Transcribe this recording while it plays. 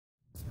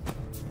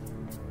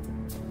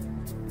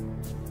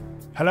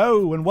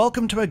Hello and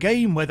welcome to a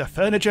game where the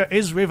furniture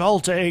is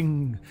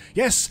revolting.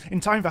 Yes,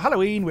 in time for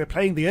Halloween we're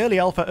playing the early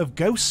alpha of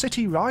Ghost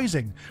City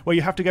Rising, where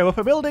you have to go up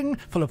a building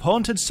full of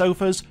haunted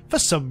sofas for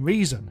some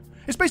reason.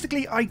 It's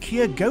basically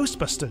IKEA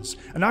Ghostbusters,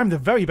 and I'm the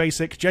very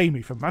basic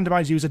Jamie from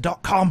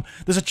randomizeuser.com.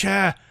 There's a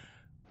chair.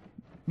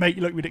 Mate,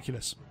 you look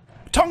ridiculous.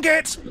 Tongue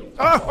it!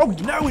 Oh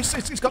no,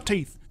 it's got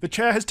teeth. The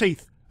chair has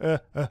teeth.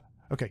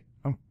 Okay,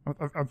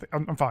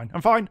 I'm fine.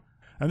 I'm fine.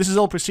 And this is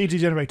all procedurally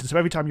generated, so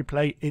every time you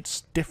play,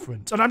 it's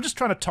different. And I'm just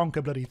trying to tonk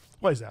a bloody...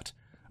 What is that?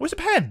 Oh, it's a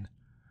pen!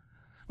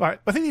 Right,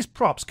 I think these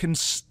props can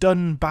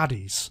stun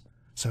baddies.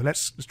 So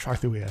let's try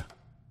through here.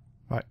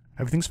 Right,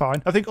 everything's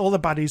fine. I think all the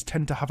baddies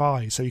tend to have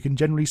eyes, so you can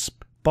generally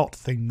spot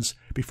things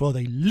before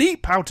they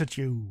leap out at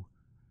you.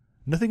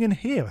 Nothing in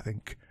here, I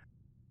think.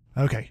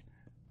 Okay,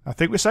 I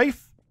think we're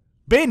safe.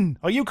 Bin,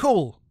 are you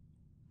cool?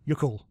 You're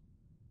cool.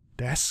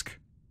 Desk.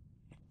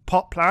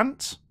 Pot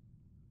plant.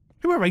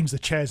 Who arranged the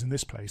chairs in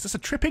this place? That's a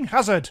tripping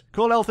hazard.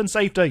 Call health and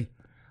safety.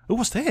 Oh,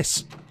 what's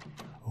this?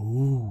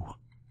 Oh,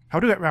 how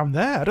do I get round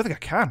there? I don't think I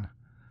can.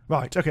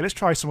 Right, okay, let's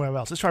try somewhere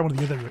else. Let's try one of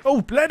the other rooms. Oh,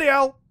 bloody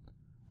hell!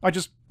 I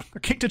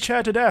kicked a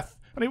chair to death,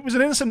 and it was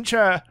an innocent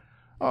chair.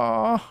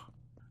 Ah.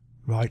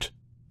 Right.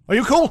 Are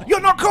you cool?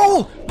 You're not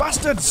cool!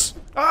 Bastards!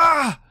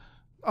 Ah!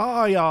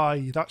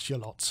 Aye, that's your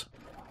lot.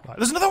 Right,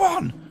 there's another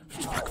one!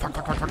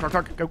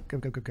 Fuck. Go.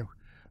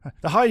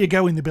 The higher you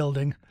go in the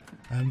building,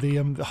 and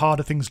the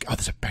harder things... Oh,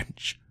 there's a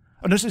bench.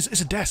 Oh, no,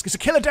 it's a desk. It's a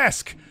killer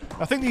desk.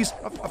 I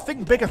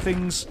think bigger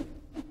things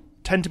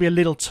tend to be a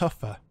little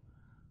tougher.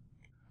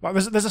 Right,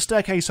 there's a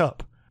staircase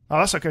up. Oh,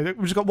 that's okay.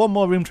 We've just got one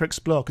more room to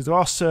explore, because there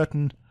are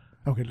certain...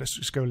 Okay, let's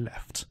just go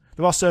left.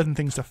 There are certain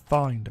things to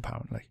find,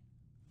 apparently.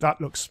 That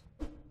looks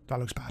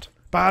bad.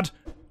 Bad.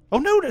 Oh,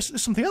 no,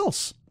 there's something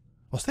else.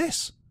 What's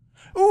this?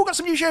 Oh, got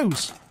some new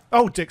shoes.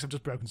 Oh, dicks, I've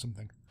just broken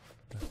something.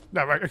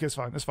 No, right, okay, it's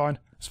fine.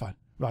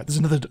 Right, there's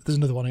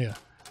another one here.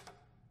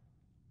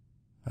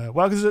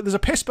 Well, there's a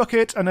piss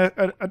bucket and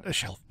a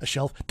shelf. A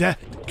shelf.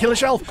 Kill a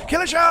shelf!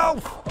 Kill a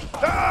shelf!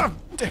 Ah,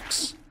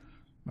 dicks.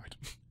 Right.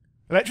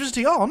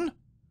 Electricity on?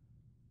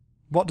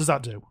 What does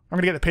that do? I'm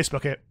going to get the piss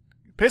bucket.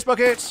 Piss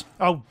bucket!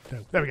 Oh,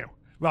 no. There we go.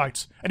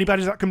 Right.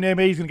 Anybody that come near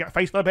me is going to get a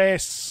face full of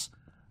piss.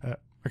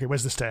 Okay,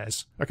 where's the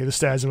stairs? Okay, the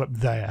stairs are up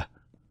there.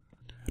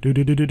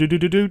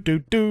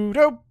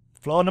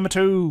 Floor number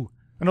 2.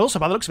 And also,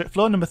 by the looks of it,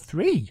 floor number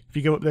 3. If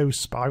you go up those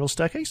spiral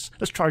staircase.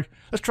 Let's try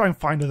and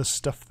find other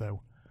stuff,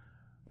 though.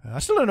 I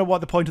still don't know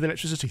what the point of the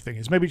electricity thing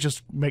is. Maybe it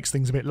just makes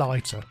things a bit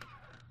lighter.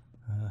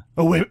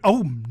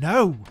 Oh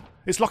no!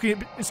 It's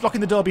locking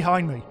the door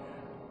behind me.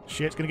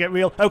 Shit, it's gonna get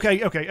real. Okay.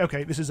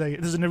 This is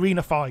an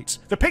arena fight.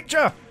 The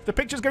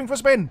picture's going for a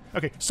spin.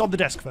 Okay, sod the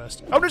desk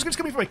first. Oh no, it's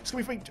gonna be free. It's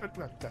gonna be free.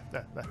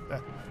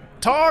 There.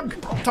 Tonk.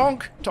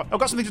 I've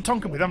got something to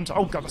tonk him with, haven't I?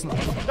 Oh god,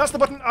 that's the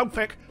button. Oh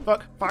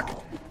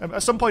fuck.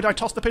 At some point I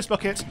tossed the piss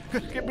bucket.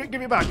 Give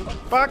me back.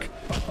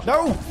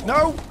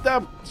 No.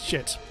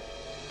 Shit.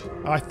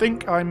 I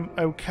think I'm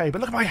okay, but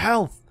look at my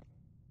health.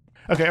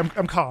 Okay,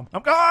 I'm calm.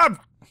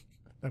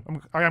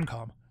 I am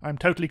calm. I'm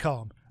totally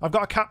calm. I've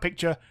got a cat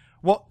picture.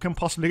 What can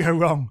possibly go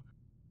wrong?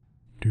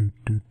 Do.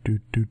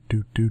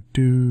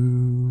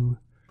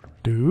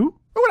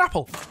 Oh, an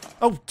apple.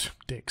 Oh,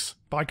 dicks.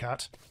 Bye,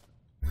 cat.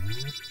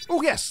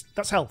 Oh, yes,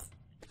 that's health.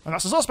 And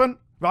that's a saucepan.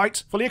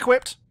 Right, fully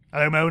equipped.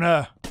 Hello,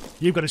 Mona.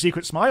 You've got a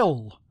secret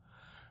smile.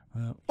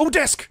 Oh,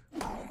 desk.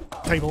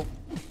 Table.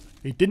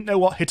 He didn't know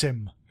what hit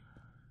him.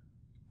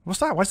 What's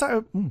that? Why's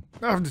that?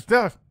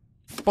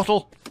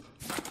 Bottle.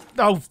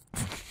 Oh,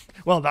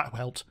 well, that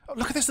helped. Oh,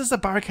 look at this. There's a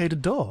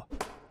barricaded door.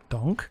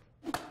 Donk.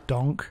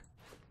 Does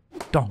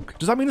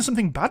that mean there's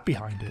something bad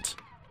behind it?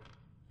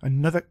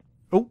 Another...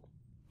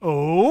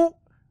 Oh!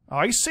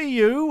 I see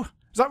you!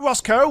 Is that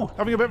Roscoe?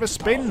 Having a bit of a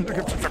spin?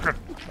 Not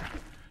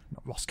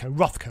Roscoe,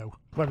 Rothko,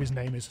 whatever his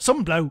name is.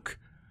 Some bloke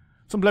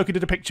who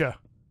did a picture.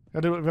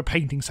 Had a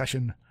painting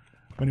session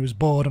when he was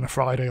bored on a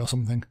Friday or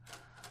something.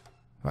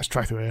 Let's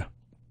try through here.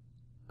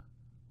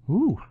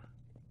 Ooh.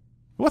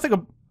 Oh,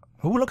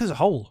 look, there's a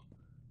hole.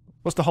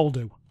 What's the hole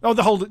do? Oh,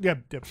 the hole... Yeah.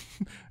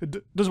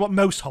 It does what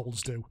most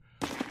holes do.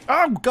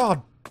 Oh,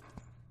 God! I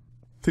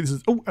think this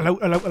is... Oh,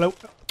 hello.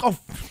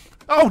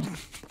 Oh!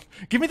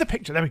 Give me the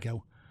picture. There we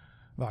go.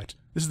 Right.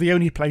 This is the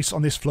only place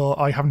on this floor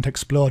I haven't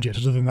explored yet,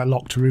 other than that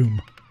locked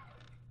room.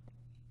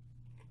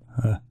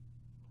 I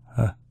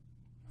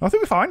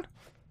think we're fine.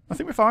 I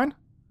think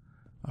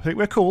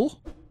we're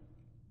cool.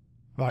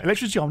 Right,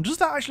 electricity on. Does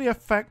that actually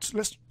affect...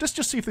 Let's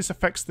just see if this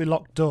affects the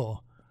locked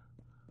door.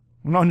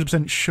 I'm not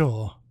 100%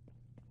 sure.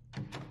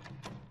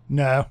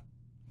 No.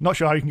 Not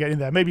sure how you can get in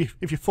there. Maybe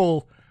if you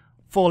fall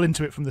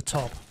into it from the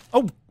top.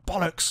 Oh,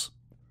 bollocks!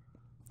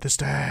 The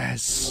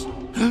stairs.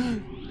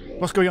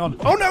 What's going on?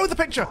 Oh no, the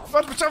picture!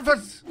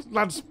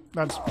 Lads.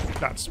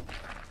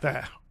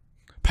 There.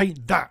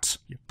 Paint that,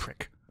 you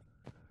prick.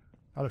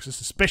 That looks a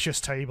suspicious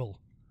table.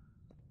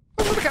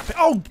 Oh, look at it!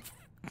 Oh!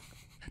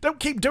 Don't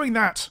keep doing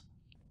that!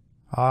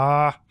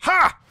 Aha!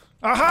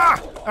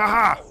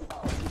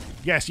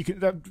 Yes, you can.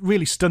 That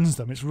really stuns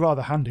them. It's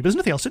rather handy. But there's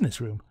nothing else in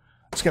this room.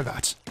 Let's get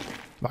that.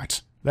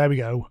 Right. There we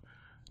go.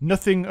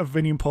 Nothing of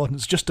any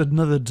importance, just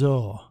another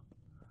door.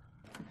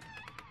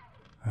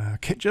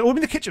 Kitchen. Oh, I'm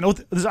in the kitchen. Oh,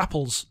 there's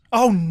apples.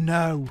 Oh,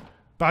 no.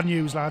 Bad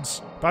news,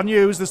 lads. Bad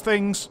news. There's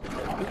things.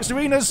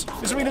 Serena's.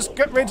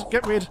 Get rid.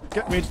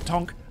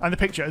 Tonk. And the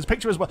picture. There's a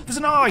picture as well. There's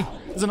an eye.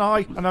 There's an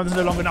eye. And now there's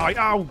no longer an eye.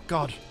 Oh,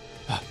 God.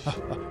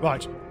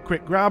 Right.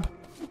 Quick grab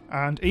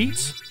and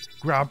eat.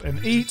 Grab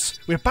and eat.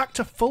 We're back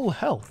to full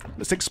health.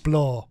 Let's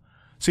explore.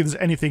 See if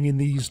there's anything in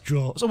these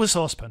drawers. Oh, a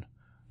saucepan.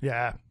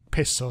 Yeah.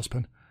 Piss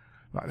saucepan.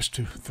 Right, there's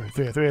three.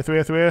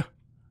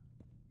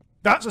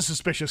 That's a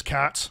suspicious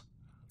cat.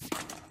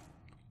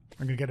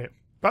 I'm gonna get it.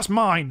 That's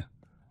mine.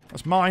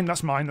 That's mine. No,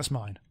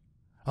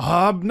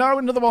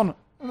 another one.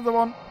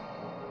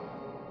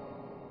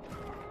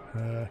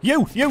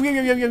 You.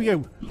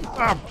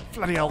 Ah,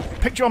 bloody hell.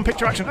 Picture on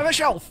picture action. And a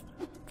shelf.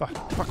 Fuck.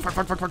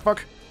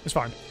 It's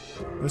fine.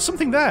 There's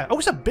something there. Oh,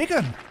 it's a big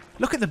one.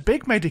 Look at the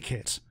big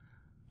medikit.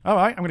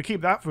 Alright, I'm gonna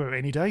keep that for a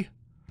rainy day.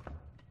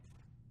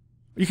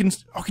 I can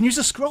use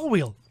the scroll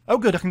wheel. Oh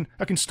good,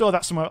 I can store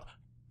that somewhere.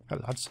 Oh,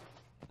 lads,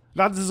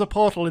 there's a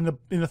portal in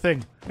the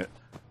thing.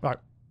 Right,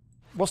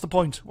 what's the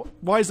point?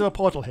 Why is there a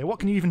portal here? What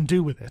can you even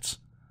do with it?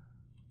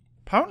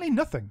 Apparently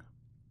nothing.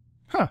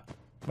 Huh.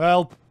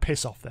 Well,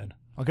 piss off then.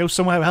 I'll go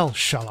somewhere else,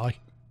 shall I?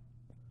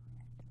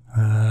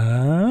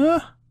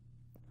 I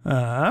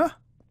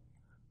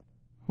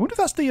wonder if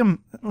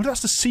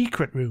that's the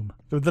secret room.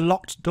 The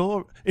locked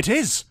door. It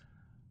is!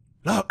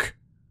 Look!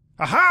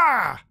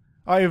 Aha!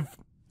 I've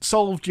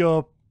solved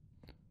your...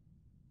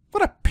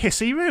 What a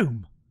pissy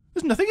room.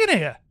 There's nothing in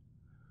here.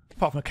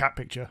 Apart from a cat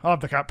picture. I'll have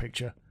the cat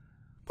picture.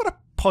 What a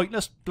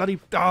pointless bloody...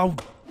 Oh,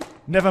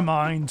 never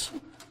mind.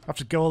 I have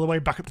to go all the way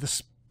back up to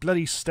the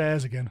bloody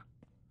stairs again.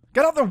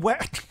 Get out the way!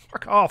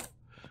 Fuck off.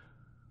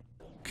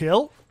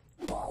 Kill.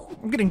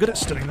 I'm getting good at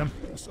stunning them.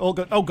 It's all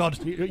good. Oh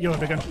god, you're a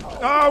big one.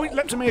 Oh, he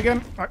leapt at me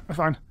again. Right, we're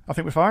fine. I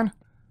think we're fine.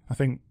 I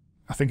think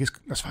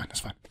that's fine.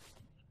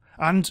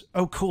 And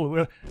oh cool,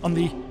 we're on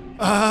the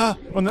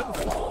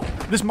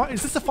is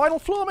this the final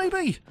floor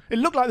maybe? It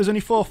looked like there's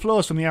only 4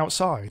 floors from the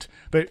outside,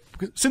 but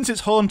since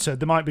it's haunted,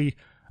 there might be,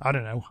 I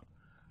don't know,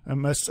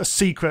 a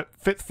secret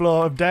 5th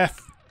floor of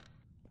death.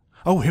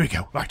 Oh, here we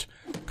go. Right,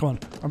 come on.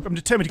 I'm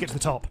determined to get to the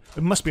top.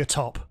 There must be a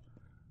top.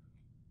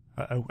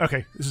 Uh-oh.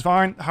 Okay, this is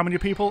fine. How many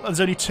people? There's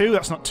only 2.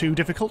 That's not too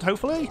difficult,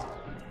 hopefully.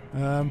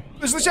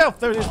 There's the shelf.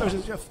 There it is. There's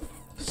the shelf.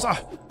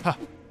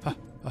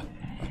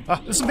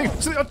 There's something.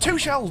 2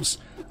 shelves.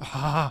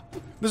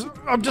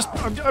 I'm just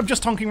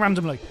tonking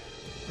randomly.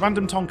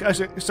 Random tonk.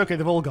 It's okay.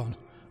 They've all gone.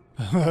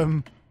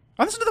 And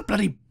there's another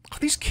bloody.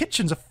 These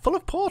kitchens are full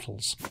of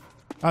portals.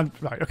 And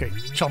right. Okay.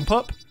 Chomp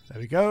up. There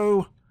we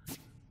go.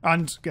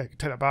 And yeah,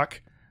 take that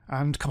back.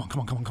 And come on.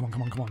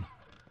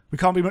 We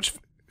can't be much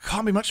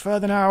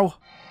further now.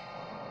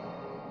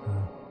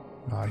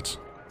 Right.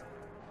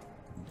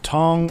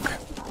 Tonk.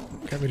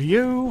 Get rid of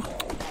you.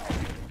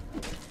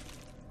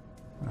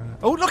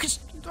 Oh, look, it's...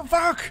 Oh,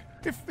 fuck!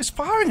 It's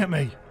firing at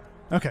me.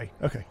 Okay.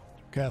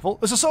 Careful.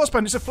 There's a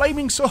saucepan. It's a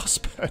flaming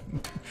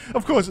saucepan.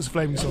 Of course it's a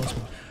flaming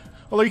saucepan.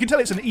 Although you can tell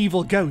it's an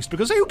evil ghost,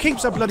 because who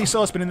keeps a bloody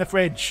saucepan in the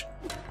fridge?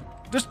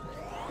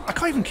 I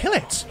can't even kill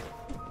it.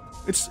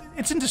 It's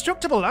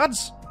indestructible,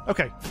 lads.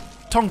 Okay.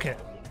 Tonk it.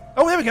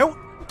 Oh, there we go.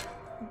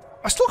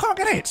 I still can't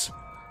get it.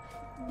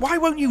 Why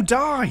won't you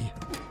die?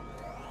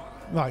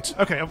 Right,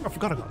 okay, I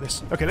forgot about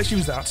this. Okay, let's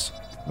use that.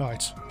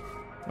 Right,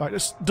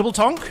 let's double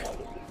tonk.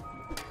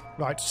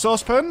 Right,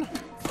 saucepan.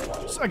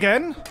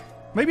 Again.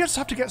 Maybe I just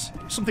have to get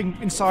something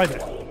inside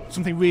it.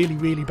 Something really,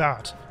 really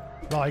bad.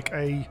 Like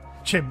a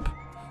chimp.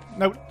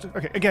 No,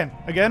 okay, again.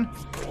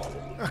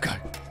 Okay.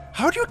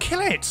 How do you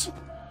kill it?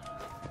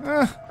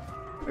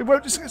 It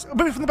won't just...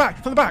 Maybe from the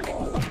back.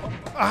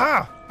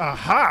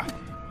 Aha!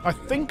 I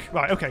think...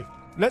 Right, okay.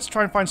 Let's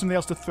try and find something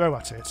else to throw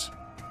at it.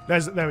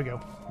 There we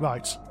go.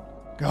 Right.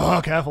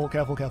 Oh, careful.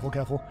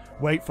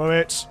 Wait for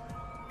it.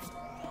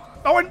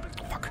 Oh, and...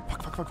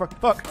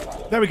 Fuck.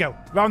 There we go.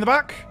 Round the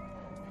back.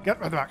 Get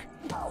round the back.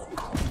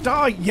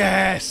 Die!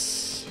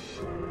 Yes!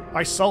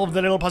 I solved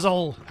the little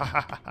puzzle.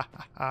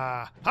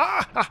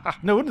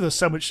 No wonder there's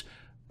so much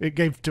it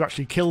gave to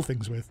actually kill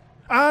things with.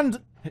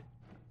 And...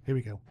 Here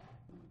we go.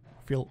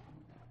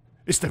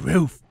 It's the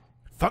roof.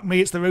 Fuck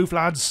me, it's the roof,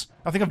 lads.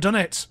 I think I've done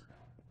it.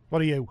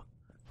 What are you?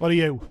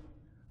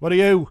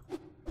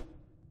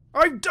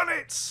 I've done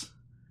it!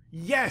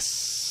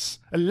 Yes!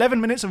 11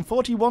 minutes and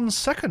 41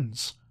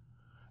 seconds.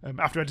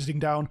 After editing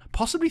down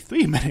possibly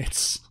 3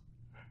 minutes.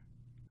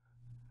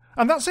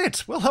 And that's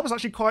it. Well, that was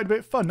actually quite a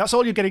bit fun. That's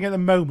all you're getting at the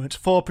moment.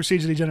 4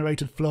 procedurally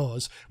generated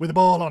floors with a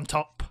ball on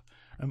top.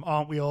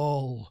 Aren't we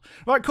all?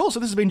 Right, cool. So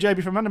this has been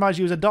JB from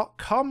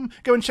randomizeuser.com.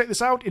 Go and check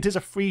this out. It is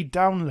a free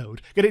download.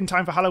 Get it in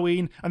time for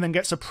Halloween and then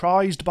get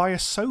surprised by a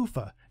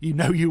sofa. You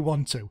know you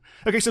want to.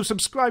 Okay, so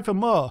subscribe for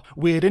more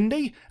Weird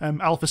Indie,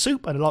 Alpha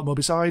Soup, and a lot more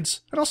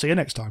besides. And I'll see you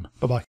next time.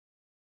 Bye-bye.